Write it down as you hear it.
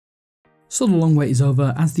So the long wait is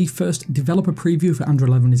over, as the first developer preview for Android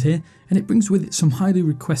 11 is here, and it brings with it some highly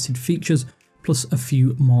requested features, plus a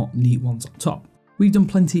few more neat ones on top. We've done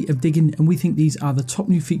plenty of digging, and we think these are the top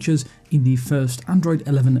new features in the first Android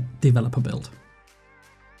 11 developer build.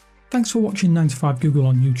 Thanks for watching 9to5Google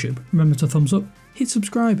on YouTube. Remember to thumbs up, hit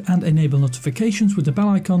subscribe and enable notifications with the bell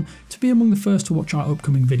icon to be among the first to watch our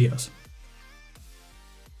upcoming videos.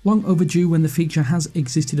 Long overdue when the feature has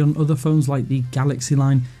existed on other phones like the Galaxy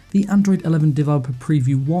line, the Android 11 Developer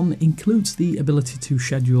Preview 1 includes the ability to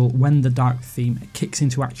schedule when the dark theme kicks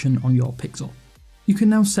into action on your Pixel. You can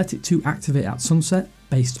now set it to activate at sunset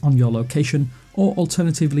based on your location, or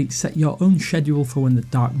alternatively set your own schedule for when the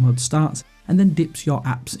dark mode starts and then dips your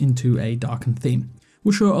apps into a darkened theme.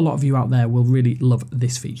 We're sure a lot of you out there will really love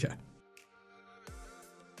this feature.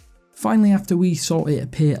 Finally, after we saw it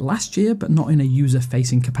appear last year but not in a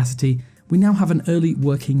user-facing capacity, we now have an early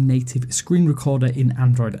working native screen recorder in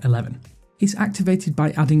Android 11. It's activated by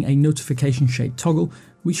adding a notification shade toggle,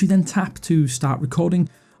 which you then tap to start recording,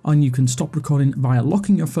 and you can stop recording via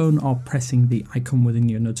locking your phone or pressing the icon within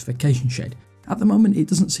your notification shade. At the moment it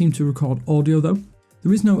doesn't seem to record audio though.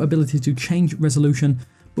 There is no ability to change resolution,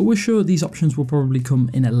 but we're sure these options will probably come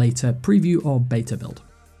in a later preview or beta build.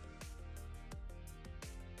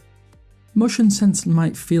 Motion Sense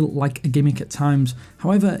might feel like a gimmick at times,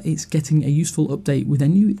 however it's getting a useful update with a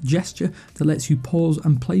new gesture that lets you pause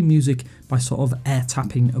and play music by sort of air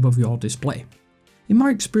tapping above your display. In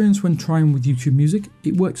my experience when trying with YouTube Music,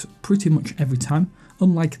 it works pretty much every time,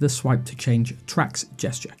 unlike the swipe to change tracks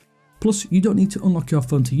gesture. Plus you don't need to unlock your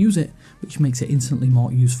phone to use it, which makes it instantly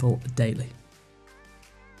more useful daily.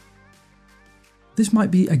 This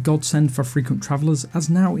might be a godsend for frequent travellers, as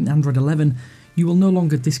now in Android 11 you will no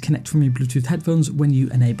longer disconnect from your Bluetooth headphones when you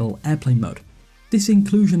enable airplane mode. This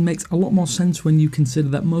inclusion makes a lot more sense when you consider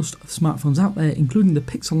that most smartphones out there, including the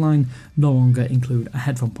Pixel line, no longer include a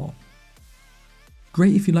headphone port.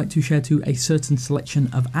 Great if you like to share to a certain selection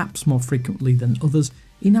of apps more frequently than others.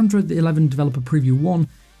 In Android 11 Developer Preview 1,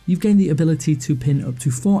 you've gained the ability to pin up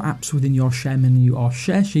to 4 apps within your share menu or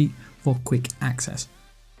share sheet for quick access.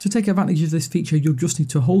 To take advantage of this feature, you'll just need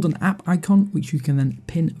to hold an app icon, which you can then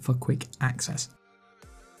pin for quick access.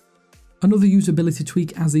 Another usability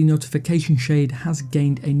tweak, as the notification shade has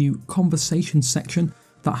gained a new conversation section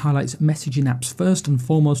that highlights messaging apps first and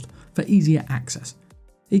foremost for easier access.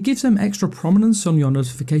 It gives them extra prominence on your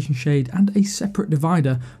notification shade and a separate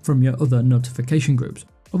divider from your other notification groups.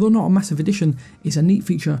 Although not a massive addition, it's a neat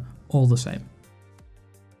feature all the same.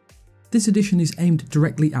 This addition is aimed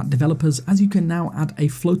directly at developers, as you can now add a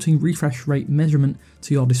floating refresh rate measurement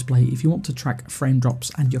to your display if you want to track frame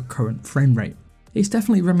drops and your current frame rate. It's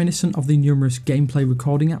definitely reminiscent of the numerous gameplay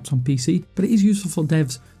recording apps on PC, but it is useful for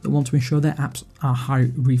devs that want to ensure their apps are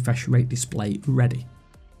high refresh rate display ready.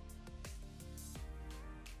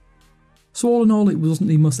 So all in all, it wasn't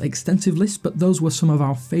the most extensive list, but those were some of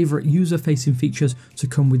our favourite user-facing features to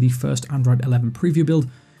come with the first Android 11 preview build.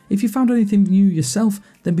 If you found anything new yourself,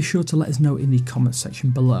 then be sure to let us know in the comments section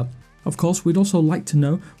below. Of course, we'd also like to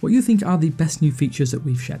know what you think are the best new features that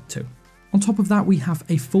we've shared too. On top of that, we have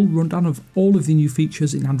a full rundown of all of the new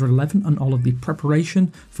features in Android 11 and all of the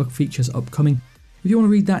preparation for features upcoming. If you want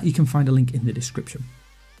to read that, you can find a link in the description.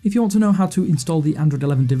 If you want to know how to install the Android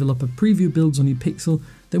 11 developer preview builds on your Pixel,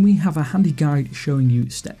 then we have a handy guide showing you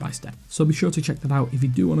step by step. So be sure to check that out if you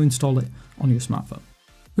do want to install it on your smartphone.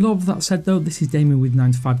 With all of that said though, this is Damien with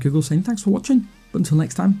 9to5Google saying thanks for watching, but until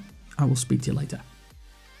next time, I will speak to you later.